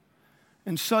suddenly.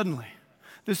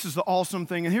 This is the awesome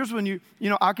thing. And here's when you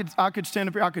know, I could stand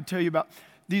up here, I could tell you about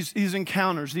these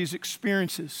encounters, these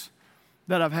experiences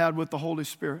that I've had with the Holy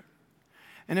Spirit.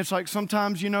 And it's like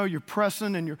sometimes, you know, you're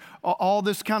pressing and you're all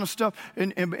this kind of stuff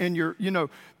and you're, you know,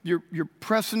 you're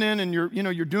pressing in and you're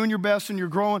doing your best and you're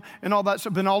growing and all that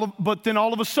stuff. But then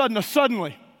all of a sudden,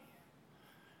 suddenly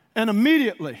and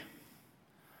immediately,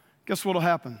 guess what will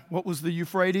happen? What was the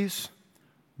Euphrates?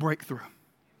 Breakthrough.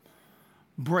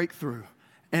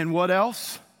 And what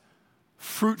else?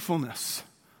 Fruitfulness.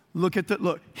 Look,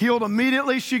 healed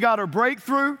immediately. She got her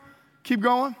breakthrough. Keep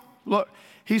going. Look,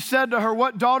 he said to her,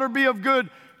 what, daughter, be of good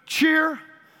cheer?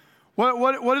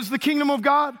 What is the kingdom of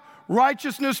God?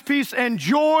 Righteousness, peace, and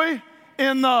joy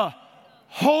in the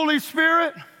Holy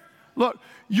Spirit. Look,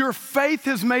 your faith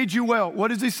has made you well. What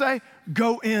does he say?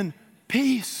 Go in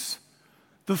peace.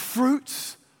 The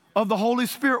fruits of the Holy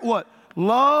Spirit, what?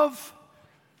 Love,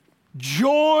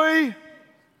 joy,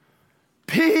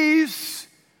 peace.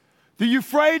 The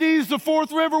Euphrates, the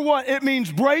fourth river, what? It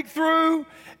means breakthrough.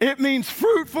 It means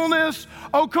fruitfulness.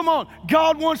 Oh, come on.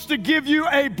 God wants to give you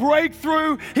a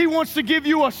breakthrough. He wants to give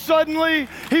you a suddenly.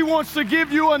 He wants to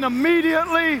give you an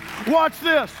immediately. Watch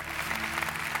this.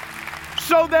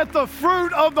 So that the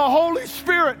fruit of the Holy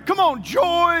Spirit, come on,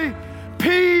 joy,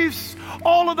 peace,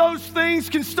 all of those things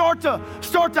can start to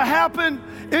happen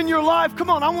in your life.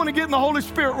 Come on, I want to get in the Holy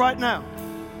Spirit right now.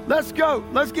 Let's go.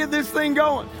 Let's get this thing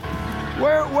going.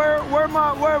 Where are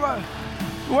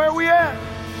we at?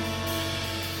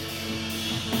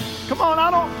 Come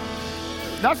on,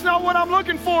 that's not what I'm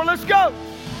looking for. Let's go.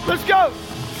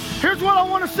 Here's what I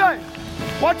want to say.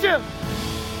 Watch it.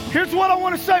 Here's what I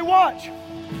want to say. Watch.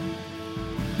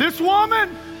 This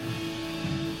woman,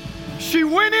 she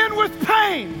went in with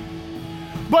pain,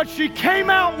 but she came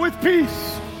out with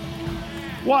peace.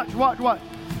 Watch.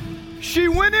 She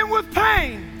went in with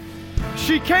pain.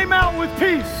 She came out with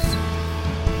peace.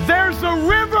 There's a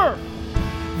river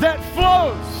that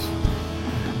flows.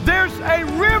 There's a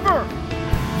river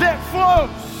that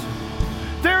flows.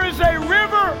 There is a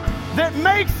river that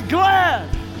makes glad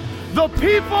the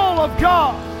people of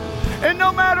God. And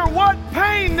no matter what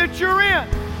pain that you're in,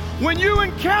 when you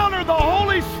encounter the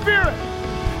Holy Spirit,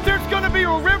 there's going to be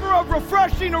a river of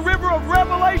refreshing, a river of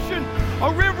revelation,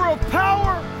 a river of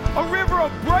power, a river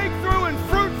of breakthrough and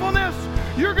fruitfulness.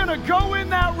 You're going to go in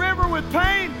that river with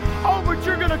pain, but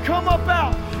you're going to come up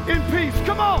out in peace.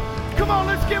 Come on,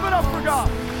 let's give it up for God.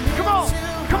 Come on.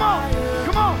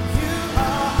 You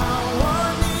are our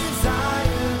one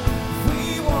desire.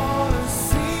 We want to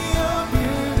see your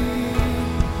beauty.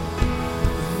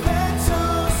 Let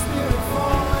your spirit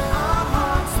fall in our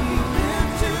hearts. We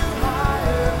lift you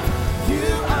higher. You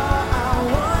are our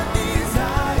one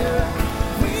desire.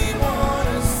 We want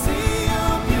to see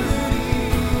your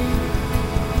beauty.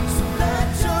 So let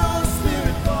your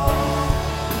spirit fall.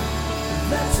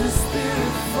 Let your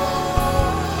spirit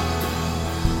fall.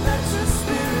 Let your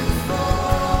spirit fall.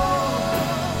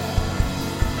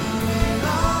 May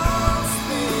our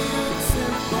spirit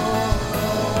temple,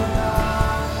 oh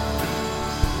God.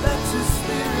 Let your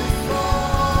spirit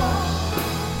fall.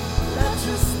 Let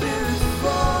your spirit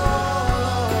fall.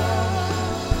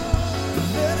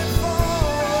 Let it fall.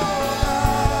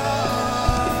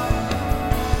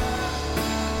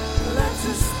 Let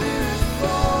your spirit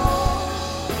fall.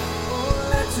 Oh,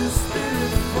 let your spirit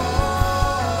fall.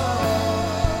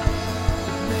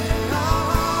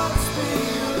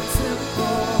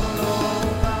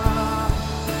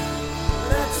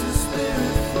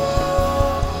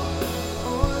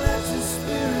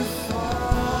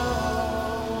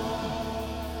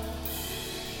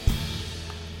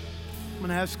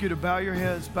 Ask you to bow your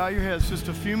heads just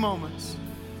a few moments,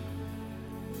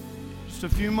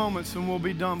 and we'll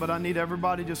be done. But I need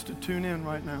everybody just to tune in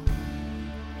right now.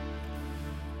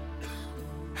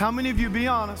 How many of you, be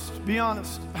honest,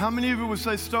 how many of you would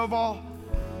say, Stovall,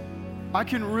 I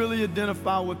can really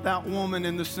identify with that woman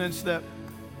in the sense that,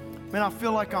 man, I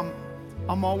feel like I'm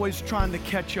always trying to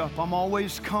catch up. I'm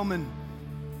always coming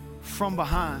from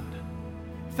behind.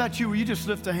 If that's you, will you just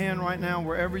lift a hand right now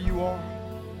wherever you are?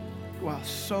 Wow,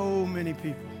 so many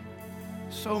people.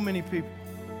 So many people.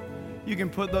 You can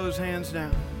put those hands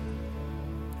down.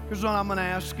 Here's what I'm going to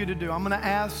ask you to do. I'm going to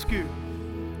ask you,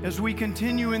 as we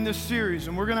continue in this series,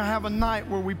 and we're going to have a night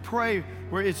where we pray,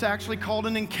 where it's actually called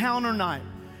an encounter night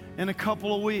in a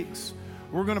couple of weeks.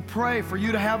 We're going to pray for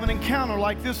you to have an encounter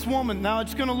like this woman. Now,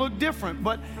 it's going to look different,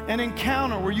 but an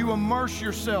encounter where you immerse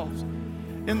yourselves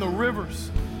in the rivers.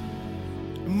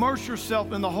 Immerse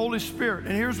yourself in the Holy Spirit.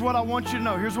 And here's what I want you to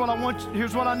know. Here's what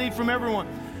I need from everyone.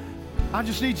 I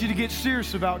just need you to get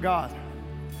serious about God.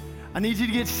 I need you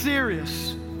to get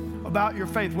serious about your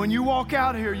faith. When you walk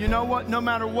out here, you know what? No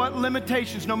matter what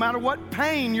limitations, no matter what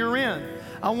pain you're in,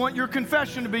 I want your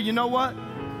confession to be, you know what?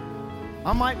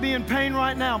 I might be in pain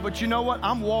right now, but you know what?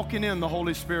 I'm walking in the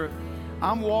Holy Spirit.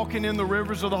 I'm walking in the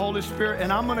rivers of the Holy Spirit,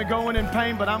 and I'm going to go in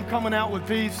pain, but I'm coming out with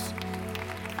peace.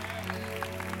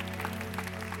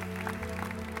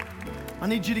 I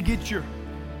need you to get your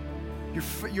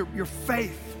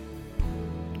faith,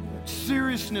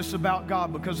 seriousness about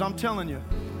God, because I'm telling you,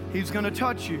 He's going to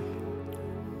touch you.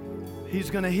 He's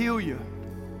going to heal you.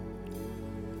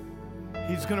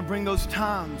 He's going to bring those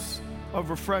times of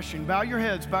refreshing. Bow your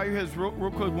heads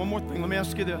real quick. One more thing. Let me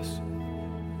ask you this.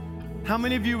 How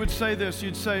many of you would say this?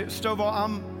 You'd say, Stovall,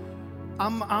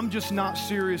 I'm just not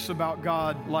serious about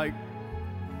God. Like,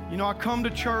 you know, I come to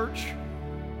church.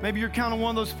 Maybe you're kind of one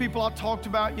of those people I talked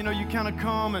about. You know, you kind of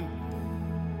come and,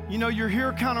 you know, you're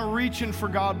here kind of reaching for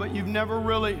God, but you've never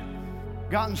really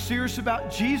gotten serious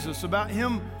about Jesus, about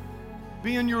Him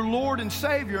being your Lord and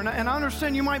Savior. And I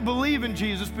understand you might believe in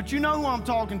Jesus, but you know who I'm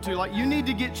talking to. Like, you need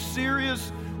to get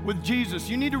serious with Jesus.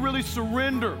 You need to really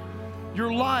surrender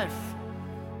your life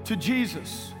to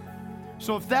Jesus.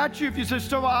 So if that's you, if you say,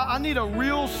 Stovall, I need a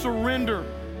real surrender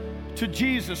to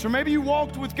Jesus. Or maybe you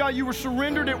walked with God, you were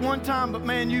surrendered at one time, but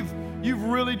man, you've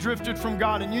really drifted from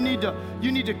God, and you need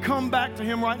to come back to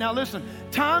Him right now. Listen,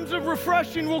 times of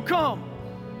refreshing will come,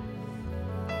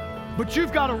 but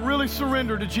you've got to really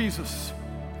surrender to Jesus.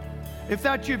 If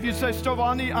that's you, if you say,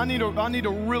 Stovall, I need to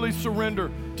really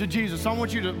surrender to Jesus, I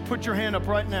want you to put your hand up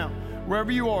right now.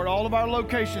 Wherever you are, at all of our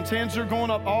locations, hands are going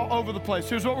up all over the place.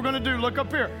 Here's what we're going to do. Look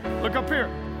up here. Look up here.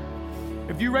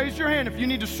 If you raise your hand, if you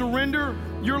need to surrender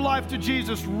your life to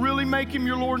Jesus, really make Him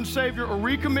your Lord and Savior, or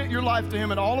recommit your life to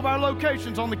Him at all of our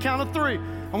locations, on the count of 3,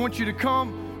 I want you to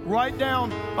come right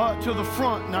down to the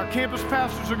front. And our campus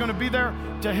pastors are going to be there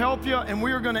to help you, and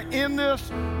we are going to end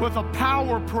this with a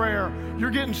power prayer.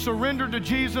 You're getting surrendered to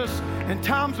Jesus, and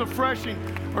times of refreshing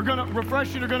are going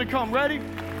to come. Ready?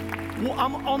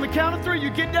 I'm on the count of 3, you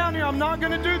get down here. I'm not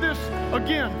going to do this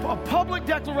again. A public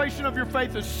declaration of your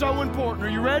faith is so important. Are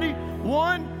you ready?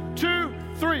 1, 2,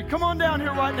 3. Come on down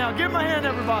here right now. Give them a hand,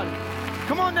 everybody.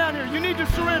 Come on down here. You need to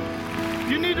surrender.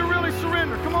 You need to really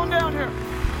surrender. Come on down here.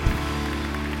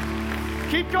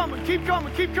 Keep coming, keep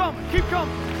coming, keep coming, keep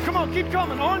coming. Come on, keep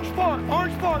coming. Orange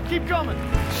Park, keep coming.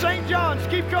 St. John's,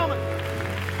 keep coming.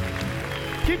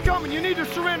 Keep coming. You need to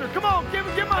surrender. Come on, give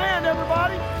my hand,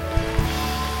 everybody.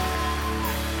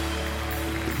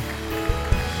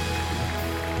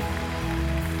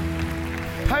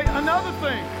 Hey, another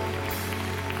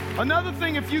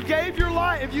thing, if you gave your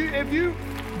life, if you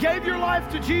gave your life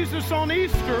to Jesus on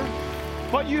Easter,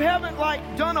 but you haven't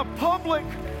done a public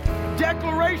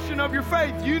declaration of your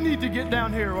faith, you need to get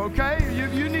down here, okay?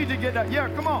 You need to get down. Yeah,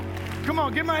 come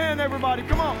on, give my hand, everybody,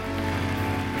 come on.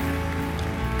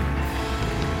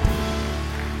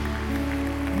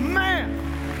 Man.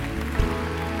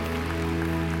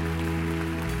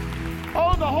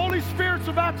 Oh, the Holy Spirit's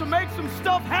about to make some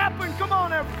stuff happen. Come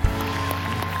on, everybody.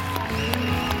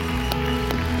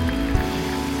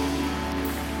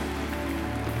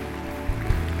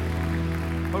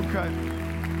 Okay.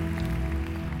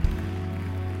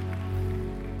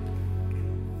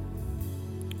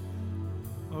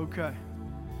 Okay.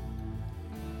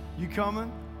 You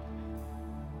coming?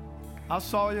 I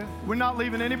saw you. We're not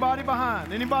leaving anybody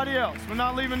behind. Anybody else? We're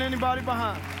not leaving anybody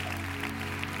behind.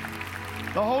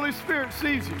 The Holy Spirit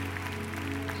sees you.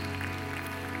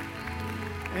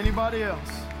 Anybody else?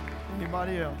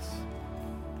 Anybody else?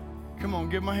 Come on,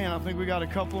 give my hand. I think we got a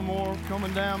couple more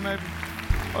coming down maybe.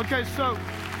 Okay,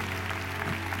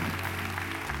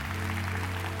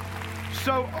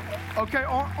 okay,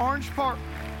 Orange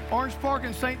Park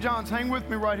and St. John's, hang with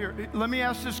me right here. Let me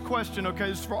ask this question, okay?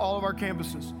 This is for all of our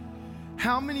campuses.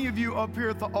 How many of you up here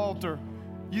at the altar,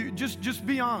 you just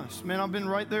be honest, man, I've been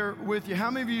right there with you.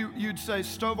 How many of you'd say,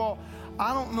 Stovall,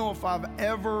 I don't know if I've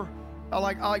ever,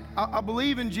 I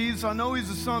believe in Jesus, I know He's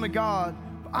the Son of God,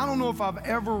 but I don't know if I've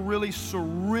ever really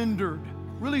surrendered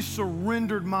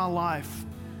my life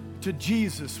to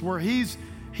Jesus, where He's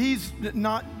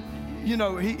not, you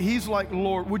know, he's like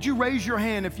Lord. Would you raise your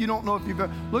hand if you don't know if you've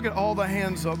ever, look at all the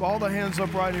hands up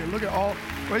right here. Look at all,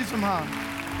 raise them high.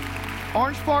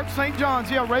 Orange Park, St.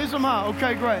 John's, yeah, raise them high.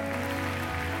 Okay, great.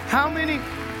 How many,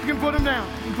 you can put them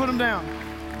down,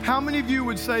 How many of you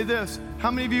would say this? How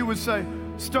many of you would say,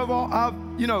 Stovall,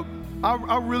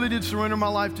 I really did surrender my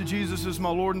life to Jesus as my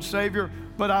Lord and Savior,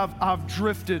 but I've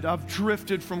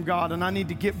drifted from God, and I need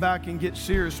to get back and get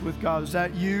serious with God. Is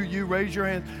that you? You raise your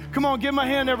hand. Come on, give my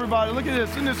hand, everybody. Look at this.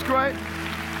 Isn't this great?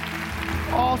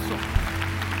 Awesome.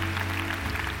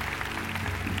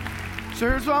 So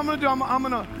here's what I'm going to do.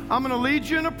 I'm going to lead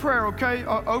you in a prayer, okay?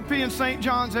 OP and St.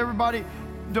 John's, everybody.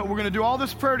 We're going to do all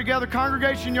this prayer together.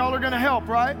 Congregation, y'all are going to help,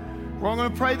 right? We're all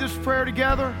going to pray this prayer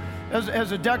together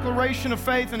as a declaration of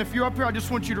faith. And if you're up here, I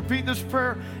just want you to repeat this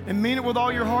prayer and mean it with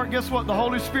all your heart. Guess what? The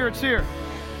Holy Spirit's here.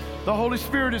 The Holy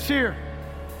Spirit is here.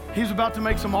 He's about to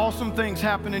make some awesome things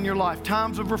happen in your life.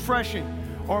 Times of refreshing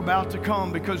are about to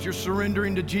come because you're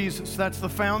surrendering to Jesus. That's the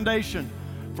foundation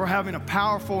for having a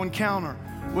powerful encounter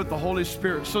with the Holy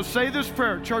Spirit. So say this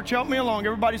prayer. Church, help me along.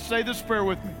 Everybody say this prayer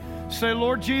with me. Say,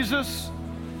 Lord Jesus,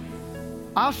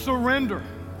 I surrender.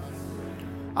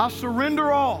 I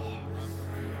surrender all.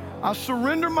 I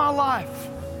surrender my life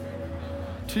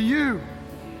to you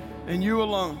and you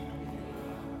alone.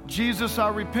 Jesus, I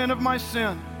repent of my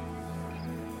sin,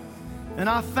 and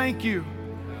I thank you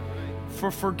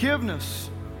for forgiveness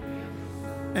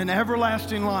and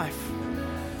everlasting life.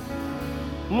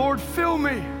 Lord, fill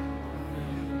me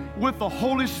with the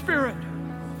Holy Spirit,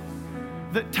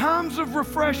 that times of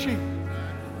refreshing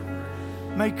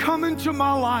may come into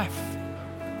my life.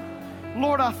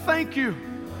 Lord, I thank you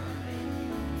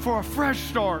for a fresh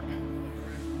start,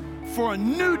 for a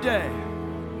new day.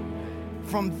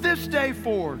 From this day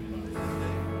forward,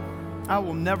 I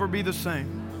will never be the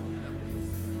same.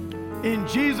 In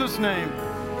Jesus' name,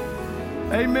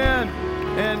 amen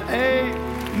and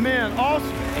amen. Awesome.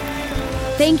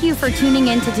 Thank you for tuning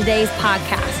in to today's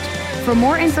podcast. For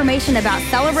more information about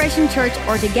Celebration Church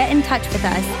or to get in touch with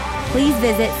us, please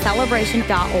visit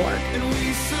celebration.org.